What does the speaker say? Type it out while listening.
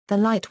The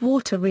light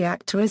water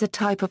reactor is a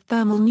type of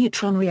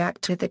thermal-neutron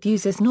reactor that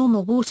uses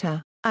normal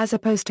water, as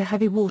opposed to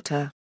heavy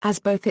water, as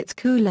both its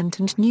coolant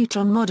and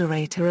neutron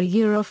moderator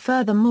or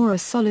furthermore a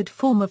solid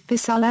form of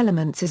fissile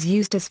elements is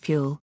used as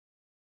fuel.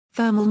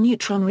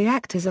 Thermal-neutron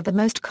reactors are the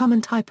most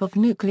common type of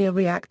nuclear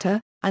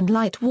reactor, and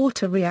light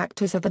water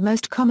reactors are the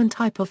most common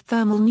type of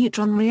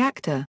thermal-neutron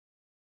reactor.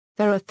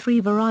 There are three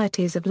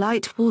varieties of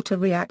light water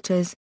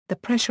reactors: the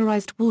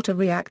pressurized water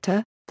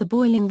reactor, the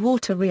boiling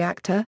water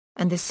reactor,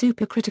 and the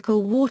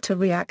supercritical water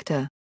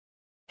reactor.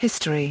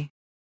 History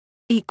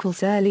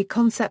Early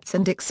concepts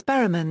and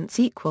experiments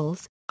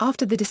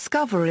After the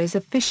discoveries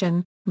of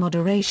fission,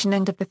 moderation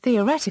and of the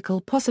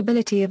theoretical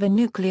possibility of a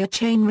nuclear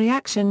chain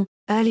reaction,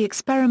 early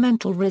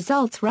experimental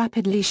results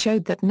rapidly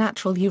showed that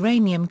natural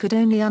uranium could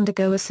only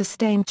undergo a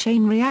sustained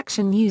chain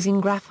reaction using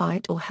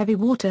graphite or heavy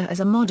water as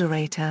a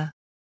moderator.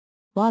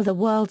 While the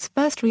world's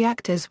first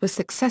reactors were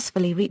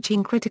successfully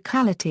reaching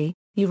criticality,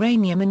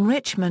 uranium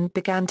enrichment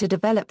began to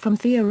develop from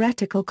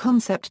theoretical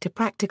concept to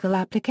practical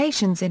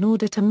applications in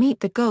order to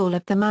meet the goal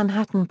of the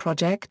Manhattan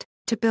Project,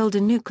 to build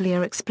a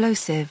nuclear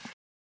explosive.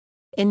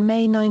 In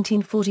May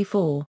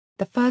 1944,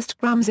 the first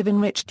grams of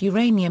enriched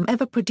uranium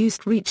ever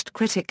produced reached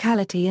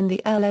criticality in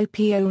the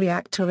LOPO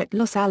reactor at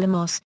Los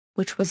Alamos,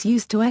 which was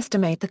used to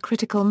estimate the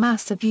critical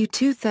mass of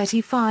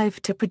U-235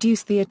 to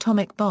produce the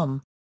atomic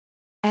bomb.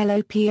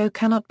 LOPO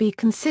cannot be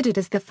considered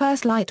as the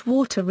first light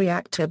water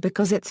reactor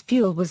because its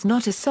fuel was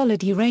not a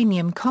solid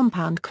uranium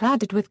compound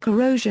cladded with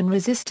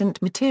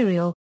corrosion-resistant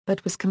material,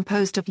 but was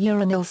composed of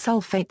uranyl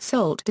sulfate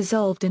salt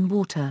dissolved in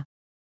water.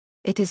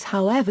 It is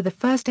however the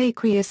first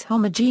aqueous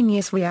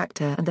homogeneous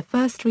reactor and the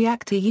first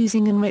reactor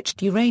using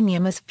enriched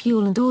uranium as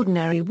fuel and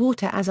ordinary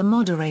water as a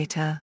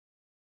moderator.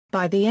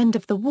 By the end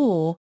of the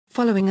war,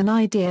 following an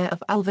idea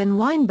of Alvin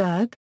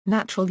Weinberg,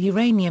 natural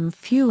uranium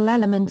fuel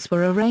elements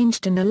were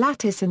arranged in a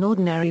lattice in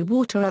ordinary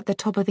water at the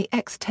top of the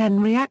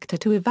X-10 reactor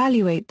to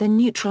evaluate the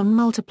neutron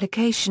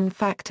multiplication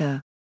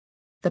factor.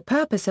 The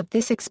purpose of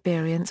this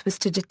experience was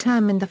to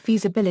determine the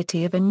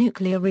feasibility of a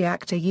nuclear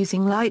reactor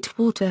using light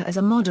water as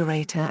a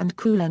moderator and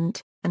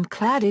coolant, and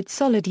cladded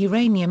solid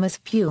uranium as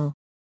fuel.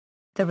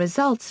 The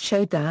results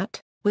showed that,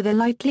 with a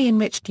lightly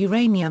enriched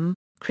uranium,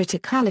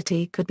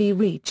 criticality could be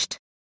reached.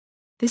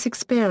 This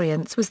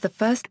experience was the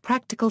first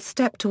practical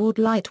step toward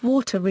light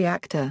water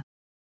reactor.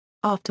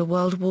 After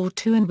World War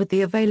II and with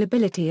the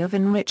availability of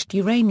enriched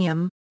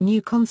uranium,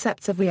 new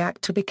concepts of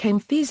reactor became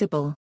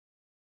feasible.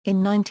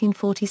 In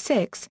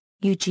 1946,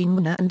 Eugene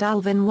Wigner and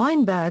Alvin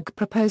Weinberg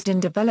proposed and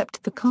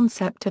developed the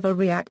concept of a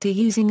reactor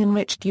using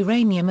enriched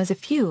uranium as a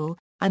fuel,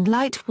 and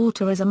light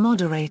water as a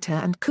moderator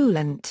and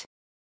coolant.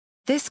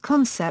 This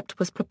concept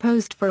was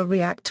proposed for a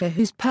reactor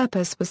whose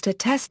purpose was to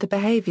test the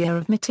behavior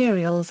of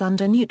materials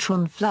under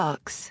neutron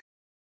flux.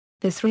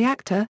 This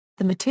reactor,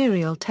 the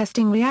Material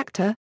Testing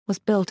Reactor, was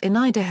built in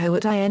Idaho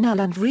at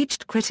INL and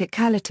reached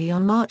criticality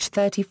on March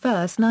 31,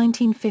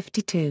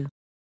 1952.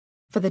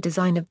 For the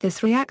design of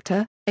this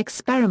reactor,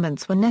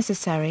 experiments were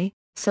necessary,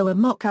 so a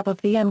mock-up of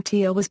the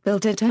MTR was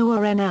built at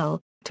ORNL,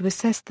 to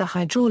assess the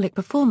hydraulic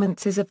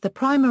performances of the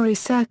primary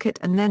circuit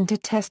and then to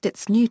test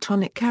its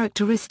neutronic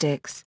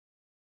characteristics.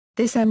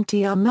 This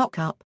MTR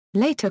mock-up,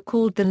 later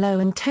called the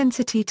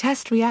Low-Intensity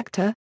Test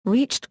Reactor,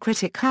 reached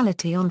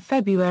criticality on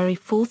February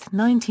 4,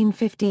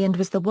 1950 and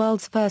was the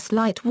world's first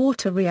light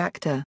water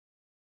reactor.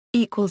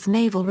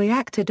 Naval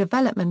reactor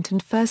development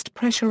and first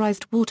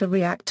pressurized water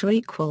reactor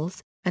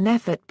an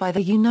effort by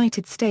the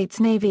United States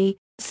Navy,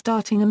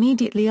 starting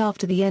immediately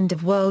after the end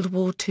of World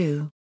War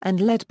II,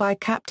 and led by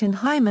Captain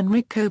Hyman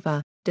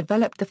Rickover,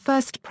 developed the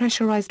first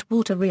pressurized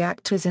water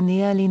reactors in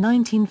the early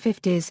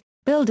 1950s,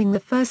 building the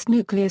first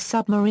nuclear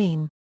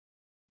submarine.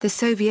 The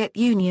Soviet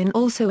Union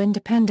also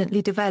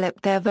independently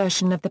developed their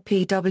version of the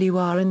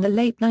PWR in the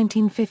late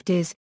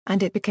 1950s,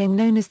 and it became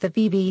known as the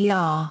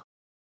VVER.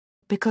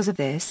 Because of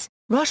this,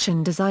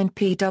 Russian-designed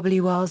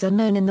PWRs are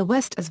known in the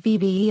West as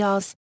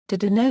VVERs, to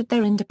denote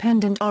their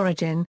independent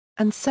origin,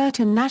 and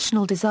certain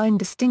national design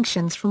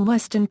distinctions from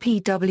Western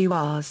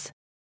PWRs.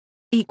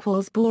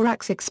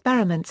 Borax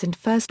experiments and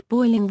first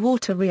boiling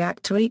water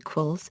reactor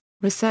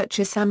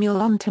Researcher Samuel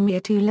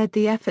Untermiertu led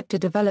the effort to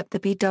develop the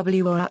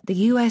PWR at the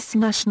U.S.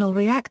 National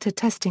Reactor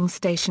Testing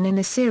Station in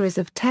a series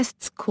of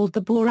tests called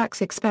the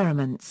Borax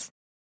experiments.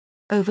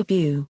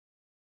 Overview.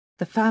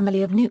 The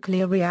family of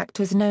nuclear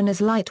reactors known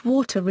as light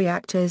water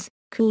reactors,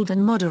 cooled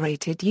and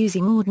moderated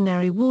using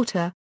ordinary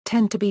water,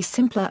 tend to be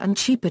simpler and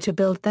cheaper to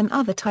build than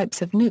other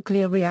types of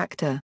nuclear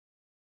reactor.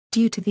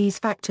 Due to these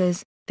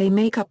factors, they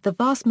make up the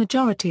vast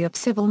majority of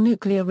civil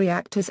nuclear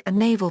reactors and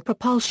naval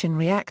propulsion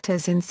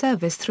reactors in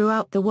service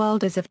throughout the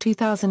world as of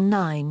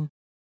 2009.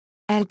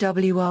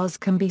 LWRs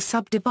can be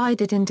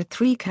subdivided into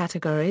three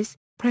categories: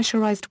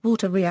 pressurized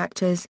water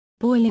reactors,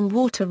 boiling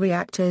water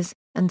reactors,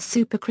 and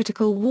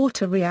supercritical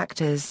water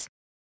reactors.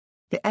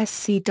 The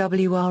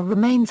SCWR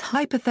remains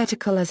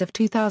hypothetical as of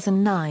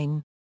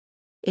 2009.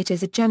 It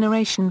is a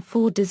Generation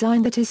 4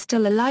 design that is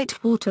still a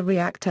light water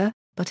reactor,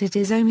 but it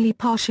is only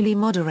partially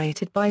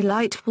moderated by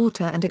light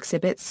water and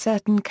exhibits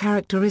certain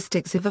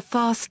characteristics of a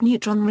fast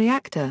neutron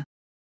reactor.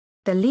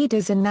 The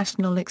leaders in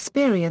national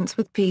experience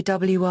with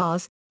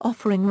PWRs,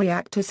 offering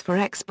reactors for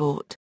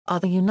export,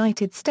 are the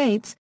United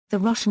States, the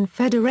Russian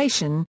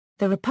Federation,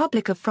 the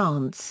Republic of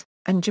France,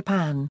 and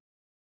Japan.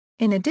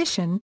 In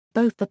addition,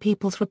 both the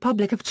People's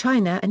Republic of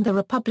China and the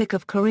Republic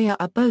of Korea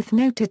are both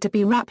noted to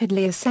be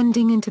rapidly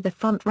ascending into the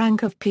front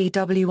rank of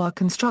PWR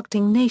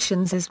constructing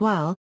nations as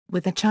well,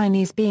 with the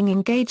Chinese being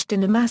engaged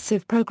in a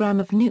massive program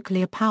of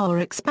nuclear power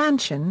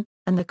expansion,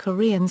 and the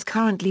Koreans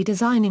currently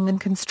designing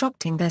and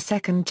constructing their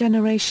second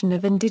generation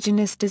of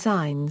indigenous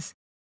designs.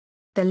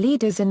 The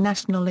leaders in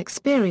national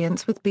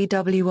experience with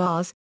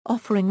PWRs,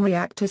 offering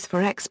reactors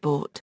for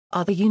export,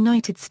 are the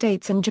United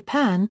States and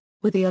Japan,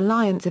 with the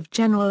alliance of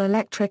General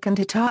Electric and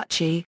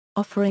Hitachi,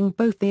 offering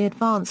both the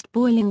advanced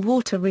boiling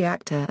water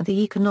reactor and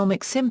the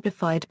economic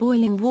simplified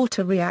boiling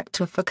water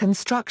reactor for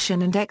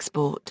construction and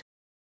export.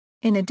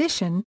 In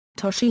addition,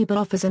 Toshiba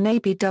offers an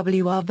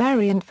ABWR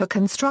variant for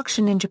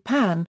construction in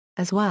Japan,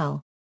 as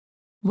well.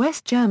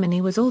 West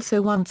Germany was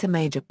also once a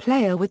major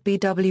player with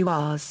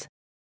BWRs.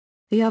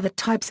 The other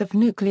types of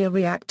nuclear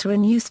reactor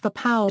in use for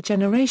power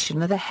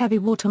generation are the heavy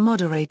water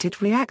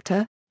moderated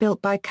reactor,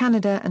 built by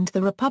Canada and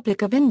the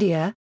Republic of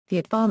India, the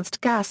advanced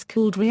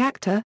gas-cooled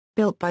reactor,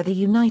 built by the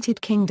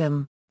United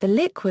Kingdom, the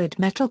liquid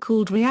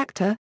metal-cooled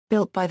reactor,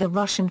 built by the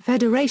Russian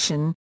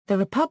Federation, the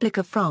Republic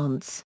of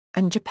France,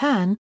 and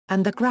Japan,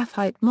 and the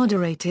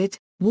graphite-moderated,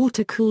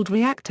 water-cooled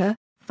reactor,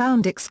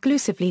 found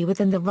exclusively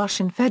within the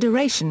Russian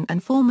Federation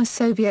and former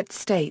Soviet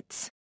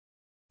states.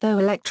 Though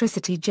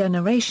electricity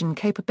generation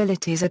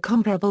capabilities are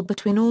comparable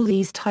between all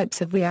these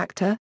types of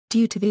reactor,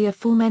 due to the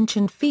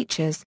aforementioned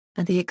features,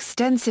 and the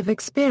extensive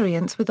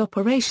experience with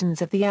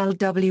operations of the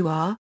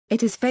LWR,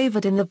 it is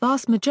favored in the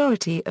vast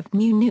majority of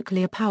new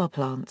nuclear power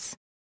plants.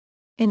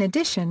 In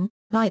addition,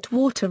 light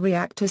water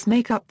reactors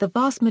make up the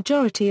vast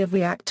majority of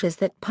reactors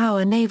that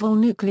power naval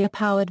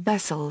nuclear-powered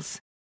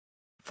vessels.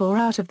 4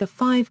 out of the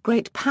 5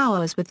 great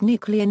powers with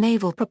nuclear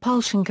naval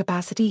propulsion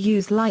capacity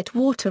use light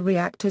water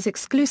reactors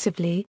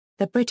exclusively: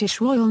 the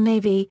British Royal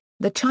Navy,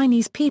 the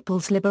Chinese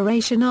People's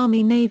Liberation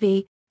Army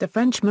Navy, the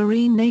French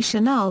Marine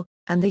Nationale,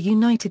 and the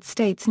United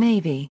States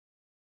Navy.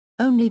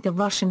 Only the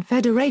Russian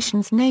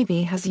Federation's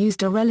Navy has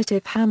used a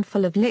relative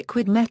handful of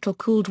liquid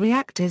metal-cooled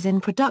reactors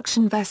in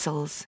production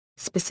vessels,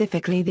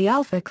 specifically the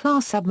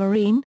Alpha-class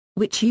submarine,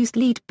 which used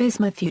lead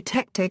bismuth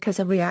eutectic as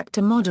a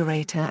reactor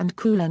moderator and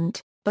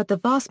coolant, but the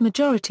vast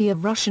majority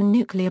of Russian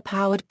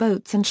nuclear-powered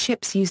boats and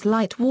ships use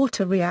light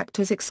water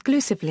reactors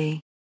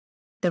exclusively.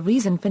 The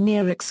reason for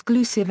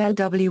near-exclusive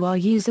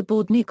LWR use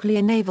aboard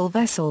nuclear naval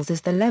vessels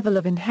is the level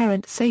of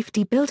inherent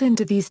safety built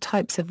into these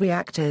types of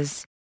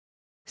reactors.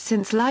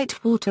 Since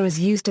light water is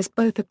used as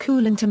both a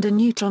coolant and a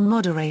neutron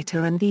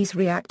moderator in these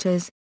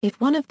reactors, if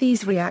one of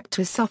these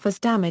reactors suffers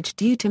damage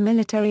due to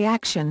military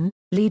action,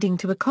 leading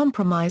to a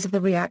compromise of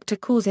the reactor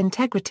core's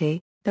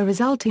integrity, the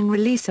resulting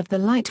release of the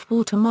light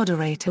water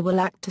moderator will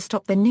act to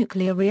stop the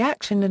nuclear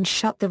reaction and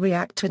shut the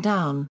reactor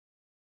down.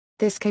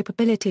 This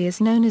capability is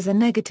known as a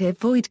negative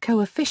void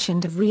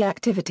coefficient of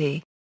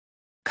reactivity.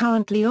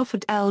 Currently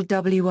offered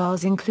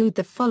LWRs include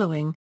the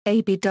following: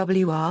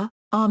 ABWR,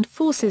 Armed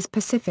Forces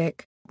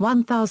Pacific,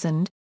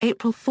 1000,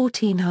 April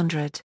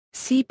 1400,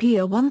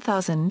 CPR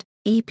 1000,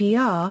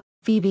 EPR,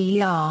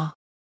 VBER.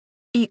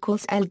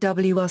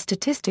 LWR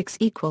statistics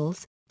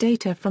equals,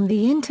 data from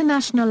the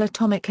International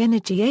Atomic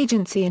Energy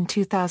Agency in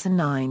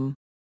 2009.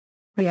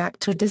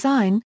 Reactor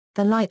design: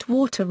 the light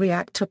water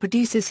reactor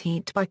produces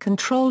heat by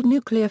controlled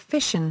nuclear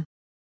fission.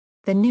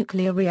 The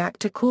nuclear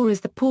reactor core is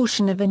the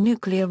portion of a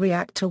nuclear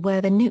reactor where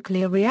the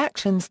nuclear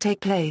reactions take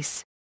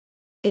place.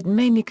 It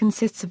mainly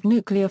consists of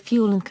nuclear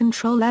fuel and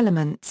control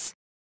elements.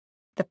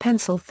 The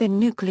pencil-thin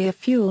nuclear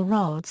fuel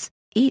rods,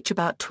 each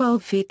about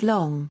 12 feet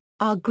long,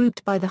 are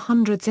grouped by the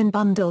hundreds in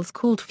bundles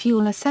called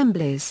fuel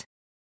assemblies.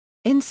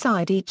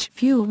 Inside each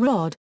fuel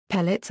rod,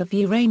 pellets of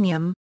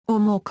uranium, or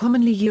more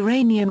commonly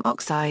uranium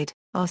oxide,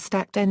 are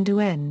stacked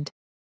end-to-end.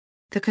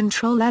 The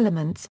control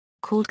elements,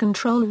 called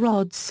control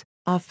rods,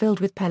 are filled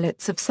with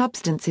pellets of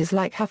substances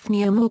like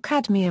hafnium or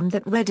cadmium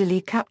that readily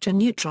capture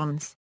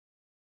neutrons.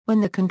 When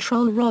the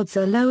control rods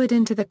are lowered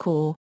into the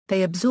core,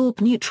 they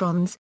absorb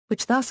neutrons,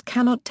 which thus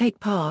cannot take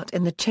part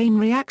in the chain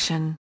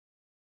reaction.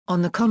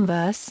 On the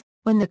converse,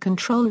 when the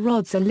control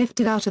rods are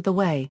lifted out of the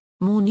way,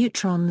 more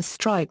neutrons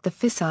strike the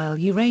fissile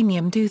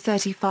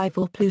uranium-235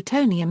 or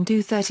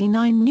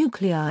plutonium-239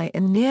 nuclei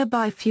in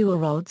nearby fuel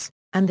rods,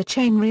 and the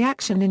chain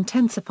reaction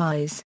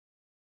intensifies.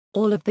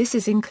 All of this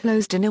is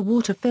enclosed in a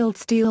water-filled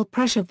steel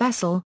pressure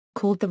vessel,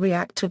 called the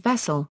reactor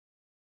vessel.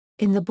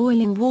 In the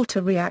boiling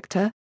water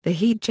reactor, the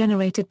heat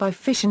generated by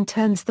fission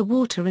turns the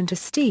water into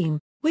steam,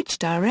 which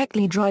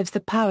directly drives the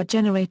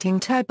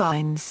power-generating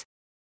turbines.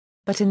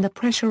 But in the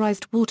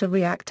pressurized water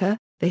reactor,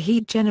 the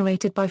heat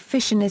generated by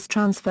fission is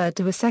transferred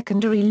to a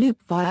secondary loop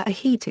via a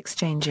heat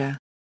exchanger.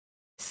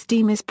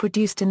 Steam is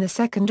produced in the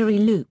secondary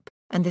loop,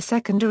 and the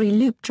secondary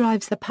loop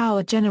drives the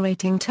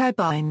power-generating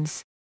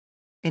turbines.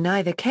 In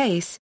either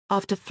case,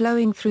 after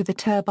flowing through the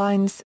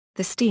turbines,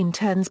 the steam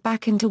turns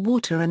back into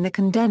water in the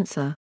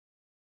condenser.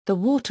 The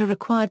water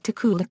required to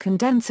cool a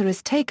condenser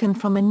is taken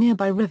from a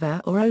nearby river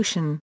or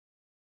ocean.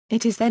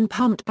 It is then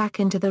pumped back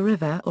into the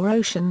river or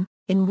ocean,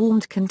 in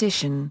warmed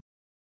condition.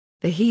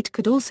 The heat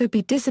could also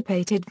be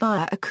dissipated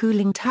via a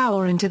cooling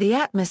tower into the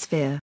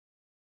atmosphere.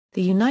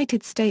 The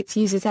United States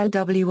uses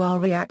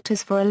LWR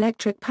reactors for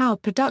electric power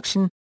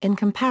production, in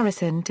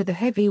comparison to the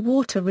heavy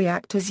water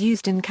reactors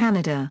used in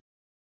Canada.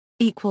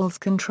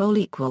 Control.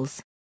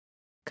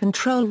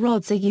 Control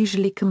rods are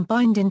usually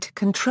combined into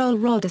control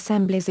rod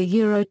assemblies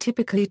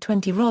typically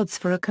 20 rods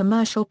for a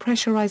commercial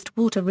pressurized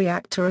water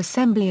reactor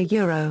assembly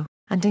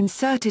and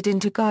inserted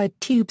into guide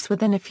tubes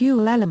within a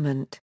fuel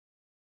element.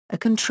 A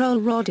control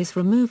rod is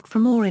removed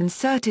from or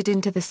inserted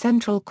into the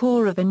central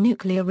core of a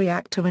nuclear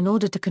reactor in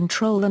order to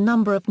control the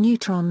number of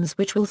neutrons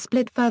which will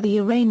split further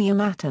uranium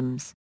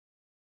atoms.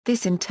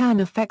 This in turn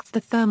affects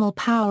the thermal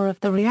power of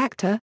the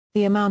reactor,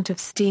 the amount of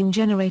steam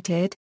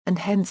generated, and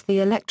hence the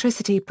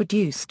electricity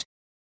produced.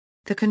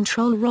 The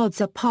control rods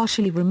are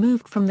partially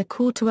removed from the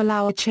core to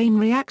allow a chain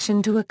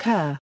reaction to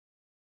occur.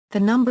 The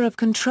number of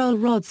control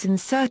rods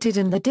inserted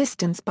and the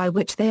distance by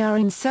which they are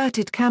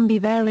inserted can be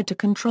varied to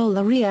control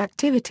the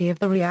reactivity of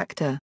the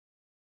reactor.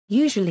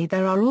 Usually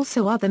there are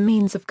also other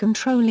means of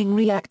controlling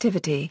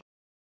reactivity.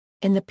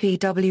 In the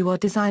PWR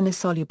design, a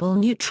soluble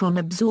neutron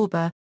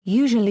absorber,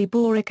 usually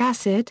boric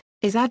acid,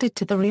 is added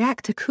to the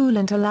reactor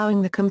coolant,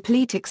 allowing the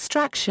complete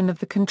extraction of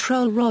the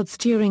control rods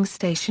during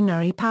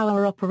stationary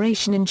power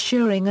operation,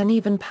 ensuring an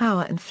even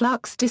power and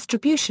flux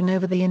distribution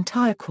over the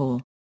entire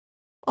core.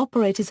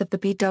 Operators of the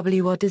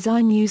PWR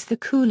design use the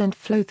coolant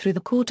flow through the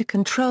core to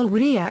control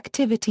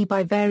reactivity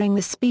by varying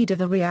the speed of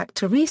the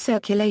reactor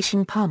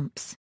recirculation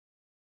pumps.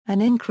 An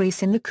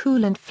increase in the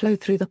coolant flow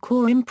through the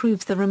core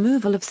improves the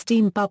removal of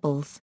steam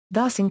bubbles,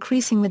 thus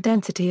increasing the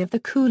density of the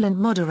coolant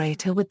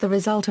moderator with the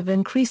result of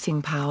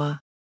increasing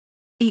power.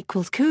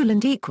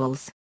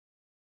 Coolant.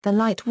 The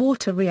light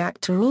water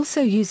reactor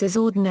also uses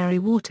ordinary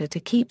water to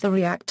keep the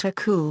reactor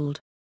cooled.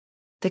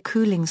 The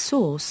cooling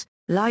source,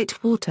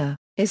 light water,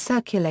 is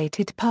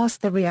circulated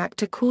past the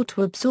reactor core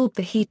to absorb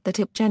the heat that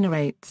it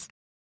generates.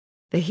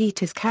 The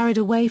heat is carried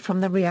away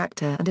from the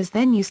reactor and is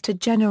then used to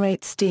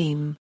generate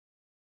steam.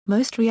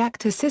 Most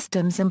reactor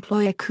systems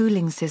employ a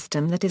cooling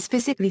system that is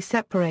physically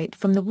separate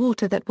from the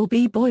water that will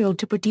be boiled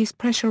to produce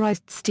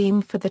pressurized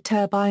steam for the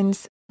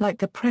turbines, like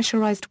the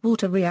pressurized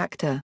water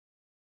reactor.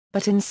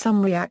 But in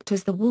some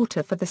reactors the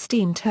water for the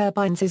steam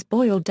turbines is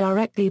boiled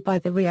directly by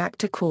the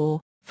reactor core,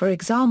 for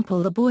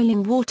example the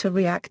boiling water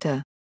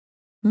reactor.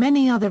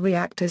 Many other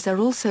reactors are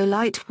also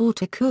light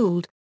water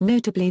cooled,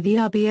 notably the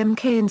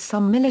RBMK and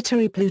some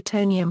military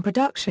plutonium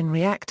production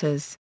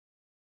reactors.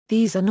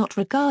 These are not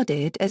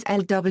regarded as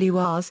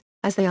LWRs,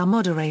 as they are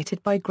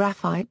moderated by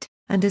graphite,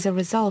 and as a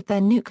result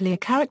their nuclear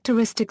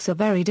characteristics are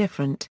very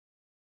different.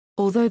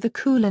 Although the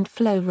coolant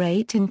flow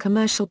rate in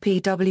commercial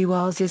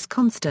PWRs is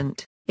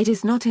constant, it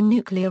is not in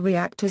nuclear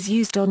reactors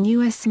used on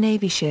U.S.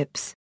 Navy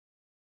ships.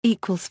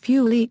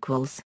 Fuel.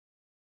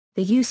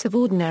 The use of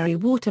ordinary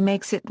water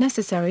makes it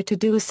necessary to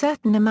do a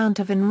certain amount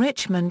of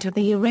enrichment of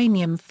the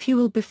uranium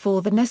fuel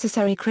before the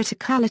necessary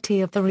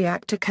criticality of the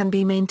reactor can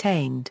be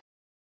maintained.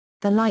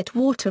 The light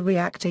water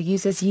reactor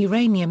uses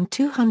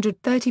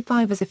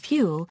uranium-235 as a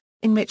fuel,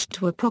 enriched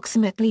to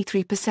approximately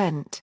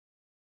 3%.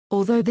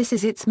 Although this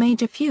is its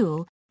major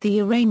fuel, the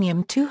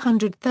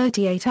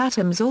uranium-238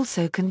 atoms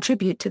also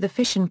contribute to the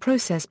fission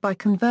process by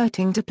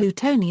converting to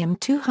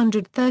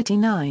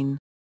plutonium-239.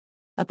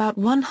 About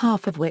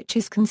one-half of which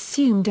is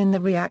consumed in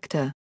the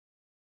reactor.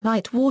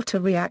 Light water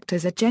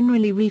reactors are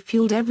generally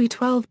refueled every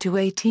 12 to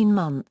 18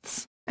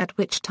 months, at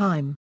which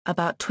time,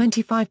 about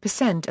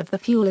 25% of the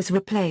fuel is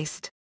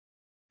replaced.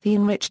 The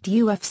enriched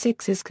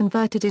UF6 is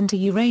converted into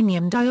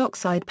uranium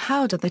dioxide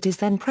powder that is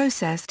then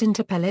processed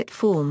into pellet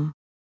form.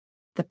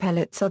 The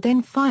pellets are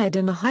then fired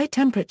in a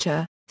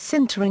high-temperature,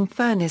 sintering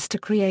furnace to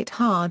create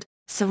hard,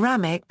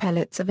 ceramic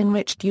pellets of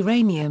enriched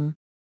uranium.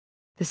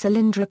 The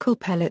cylindrical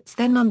pellets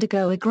then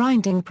undergo a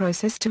grinding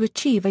process to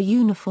achieve a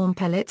uniform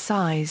pellet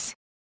size.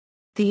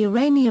 The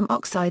uranium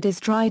oxide is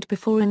dried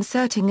before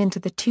inserting into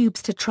the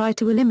tubes to try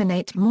to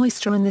eliminate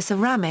moisture in the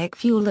ceramic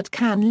fuel that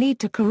can lead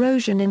to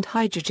corrosion and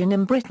hydrogen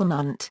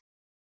embrittlement.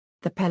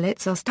 The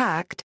pellets are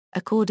stacked,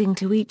 according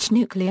to each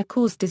nuclear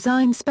core's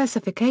design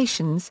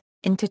specifications,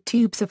 into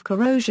tubes of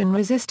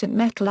corrosion-resistant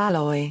metal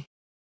alloy.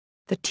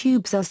 The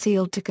tubes are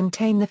sealed to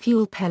contain the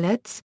fuel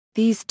pellets.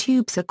 These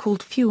tubes are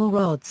called fuel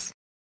rods.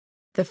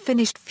 The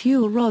finished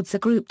fuel rods are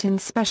grouped in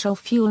special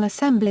fuel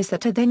assemblies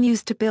that are then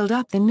used to build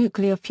up the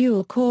nuclear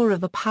fuel core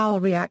of a power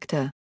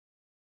reactor.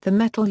 The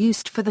metal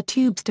used for the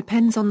tubes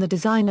depends on the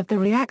design of the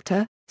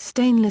reactor.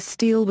 Stainless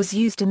steel was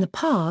used in the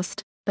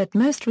past, but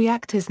most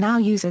reactors now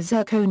use a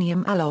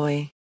zirconium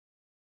alloy.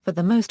 For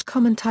the most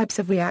common types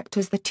of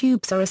reactors, the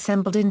tubes are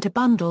assembled into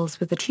bundles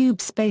with the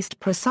tubes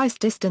spaced precise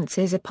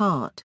distances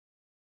apart.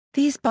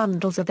 These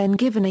bundles are then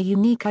given a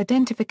unique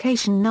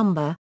identification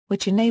number,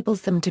 which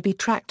enables them to be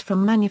tracked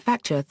from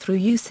manufacture through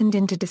use and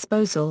into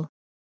disposal.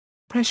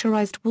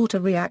 Pressurized water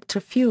reactor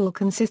fuel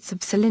consists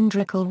of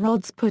cylindrical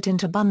rods put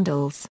into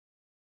bundles.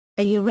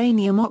 A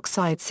uranium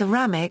oxide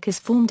ceramic is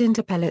formed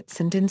into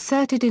pellets and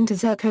inserted into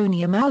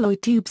zirconium alloy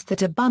tubes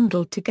that are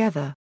bundled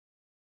together.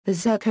 The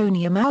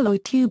zirconium alloy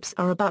tubes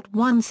are about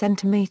 1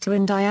 cm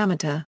in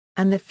diameter,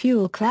 and the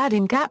fuel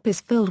cladding gap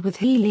is filled with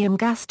helium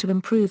gas to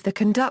improve the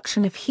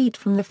conduction of heat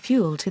from the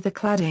fuel to the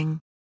cladding.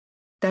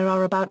 There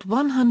are about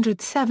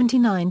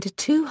 179 to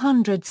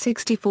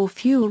 264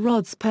 fuel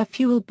rods per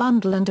fuel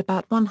bundle, and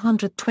about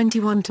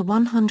 121 to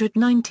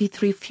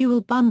 193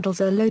 fuel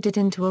bundles are loaded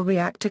into a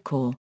reactor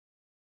core.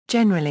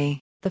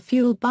 Generally, the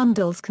fuel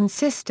bundles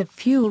consist of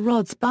fuel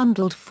rods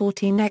bundled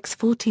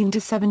 14x14 to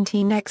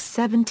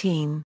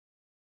 17x17.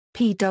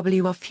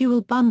 PWR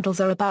fuel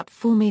bundles are about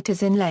 4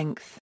 meters in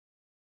length.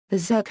 The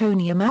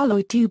zirconium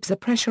alloy tubes are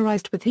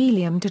pressurized with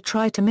helium to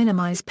try to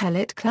minimize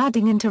pellet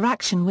cladding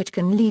interaction, which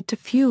can lead to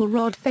fuel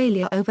rod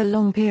failure over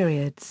long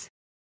periods.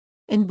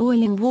 In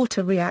boiling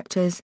water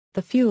reactors,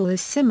 the fuel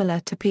is similar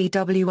to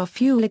PWR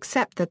fuel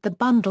except that the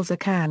bundles are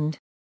canned.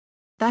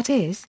 That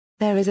is,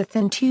 there is a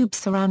thin tube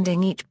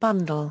surrounding each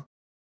bundle.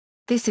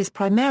 This is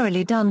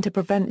primarily done to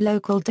prevent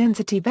local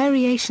density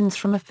variations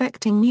from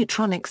affecting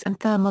neutronics and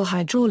thermal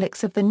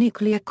hydraulics of the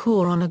nuclear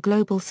core on a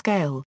global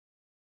scale.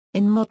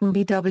 In modern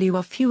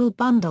PWR fuel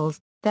bundles,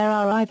 there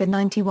are either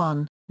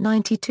 91,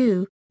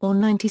 92, or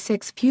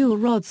 96 fuel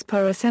rods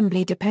per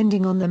assembly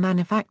depending on the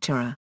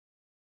manufacturer.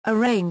 A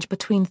range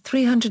between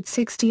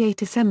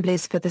 368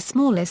 assemblies for the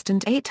smallest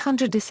and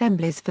 800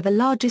 assemblies for the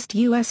largest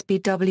US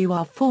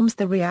PWR forms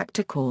the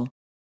reactor core.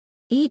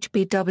 Each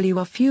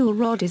PWR fuel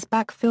rod is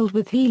backfilled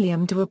with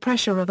helium to a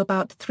pressure of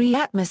about 3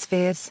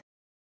 atmospheres.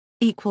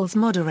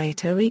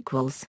 Moderator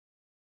equals.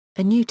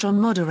 A neutron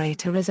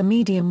moderator is a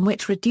medium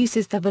which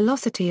reduces the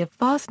velocity of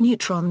fast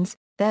neutrons,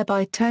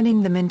 thereby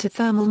turning them into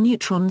thermal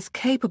neutrons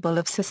capable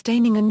of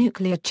sustaining a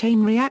nuclear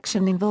chain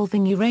reaction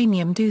involving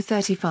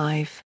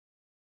uranium-235.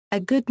 A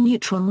good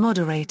neutron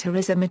moderator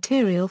is a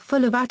material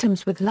full of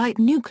atoms with light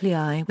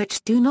nuclei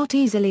which do not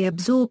easily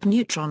absorb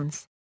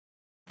neutrons.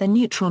 The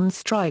neutrons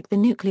strike the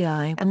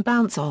nuclei and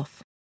bounce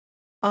off.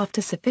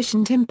 After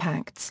sufficient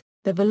impacts,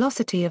 the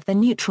velocity of the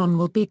neutron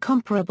will be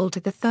comparable to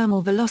the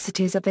thermal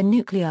velocities of the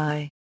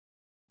nuclei.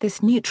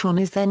 This neutron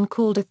is then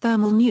called a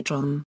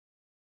thermal-neutron.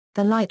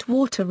 The light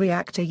water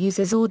reactor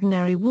uses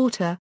ordinary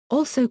water,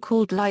 also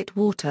called light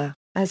water,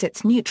 as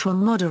its neutron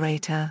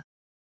moderator.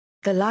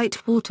 The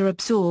light water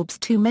absorbs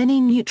too many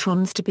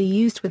neutrons to be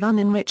used with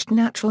unenriched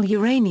natural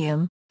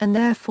uranium, and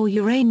therefore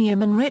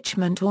uranium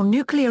enrichment or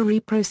nuclear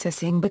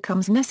reprocessing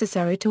becomes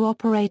necessary to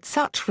operate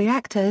such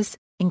reactors,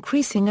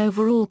 increasing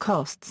overall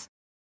costs.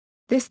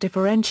 This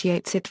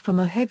differentiates it from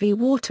a heavy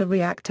water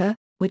reactor,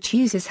 which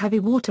uses heavy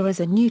water as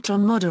a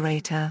neutron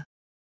moderator.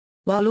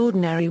 While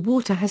ordinary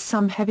water has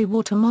some heavy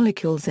water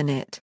molecules in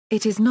it,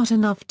 it is not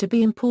enough to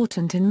be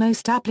important in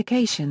most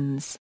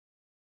applications.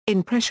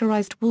 In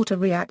pressurized water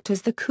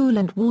reactors, the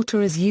coolant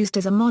water is used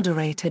as a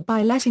moderator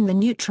by letting the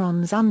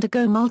neutrons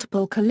undergo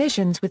multiple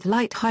collisions with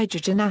light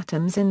hydrogen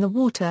atoms in the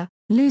water,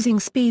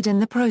 losing speed in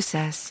the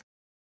process.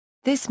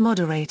 This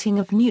moderating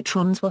of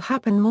neutrons will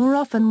happen more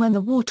often when the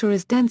water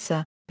is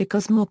denser,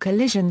 because more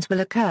collisions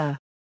will occur.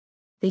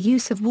 The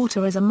use of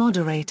water as a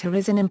moderator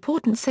is an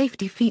important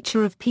safety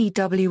feature of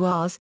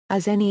PWRs,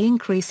 as any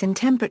increase in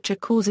temperature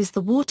causes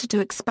the water to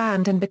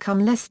expand and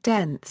become less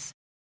dense,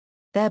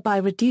 thereby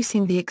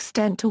reducing the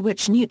extent to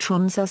which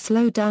neutrons are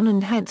slowed down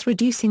and hence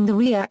reducing the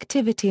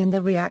reactivity in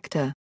the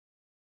reactor.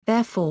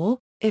 Therefore,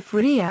 if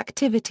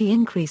reactivity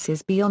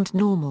increases beyond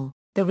normal,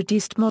 the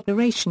reduced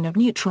moderation of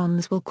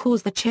neutrons will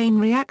cause the chain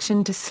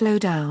reaction to slow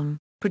down,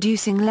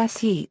 producing less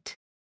heat.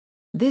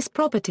 This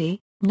property,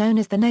 known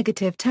as the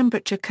negative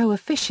temperature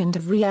coefficient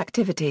of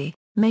reactivity,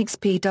 makes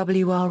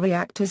PWR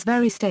reactors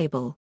very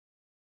stable.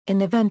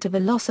 In event of a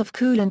loss of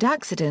coolant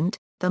accident,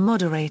 the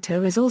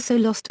moderator is also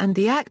lost and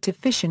the active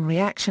fission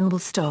reaction will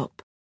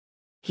stop.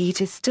 Heat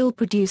is still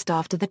produced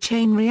after the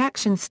chain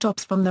reaction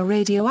stops from the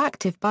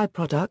radioactive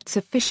byproducts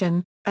of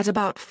fission, at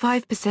about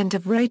 5%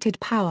 of rated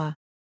power.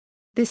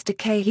 This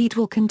decay heat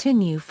will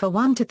continue for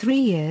 1 to 3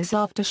 years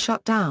after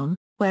shutdown,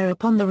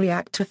 whereupon the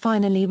reactor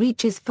finally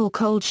reaches full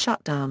cold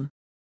shutdown.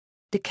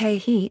 Decay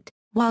heat,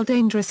 while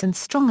dangerous and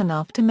strong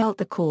enough to melt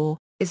the core,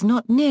 is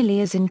not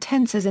nearly as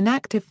intense as an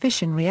active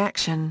fission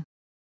reaction.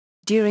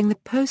 During the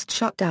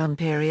post-shutdown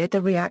period,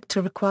 the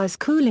reactor requires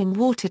cooling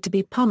water to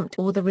be pumped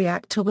or the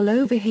reactor will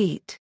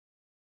overheat.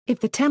 If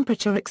the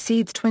temperature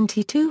exceeds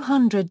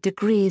 2200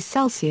 degrees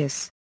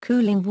Celsius,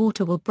 cooling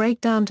water will break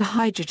down to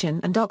hydrogen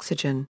and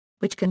oxygen,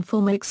 which can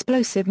form an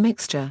explosive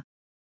mixture.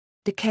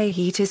 Decay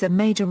heat is a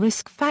major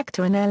risk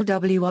factor in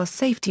LWR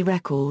safety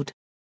record.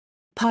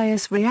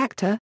 Pious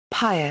Reactor,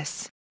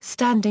 Pious,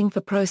 standing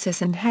for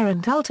Process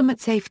Inherent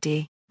Ultimate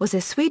Safety, was a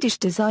Swedish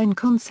design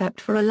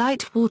concept for a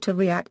light water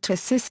reactor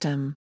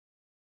system.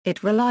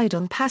 It relied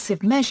on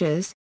passive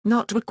measures,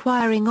 not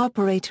requiring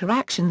operator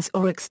actions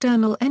or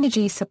external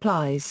energy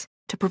supplies,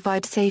 to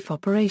provide safe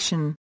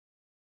operation.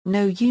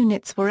 No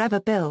units were ever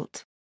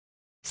built.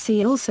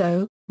 See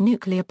also,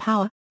 nuclear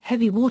power,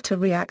 heavy water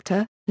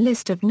reactor,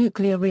 list of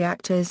nuclear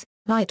reactors,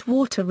 light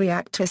water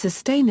reactor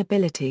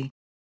sustainability.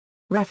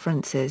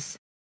 References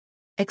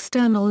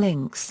External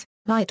links,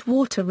 Light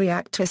Water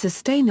Reactor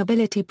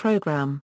Sustainability Program.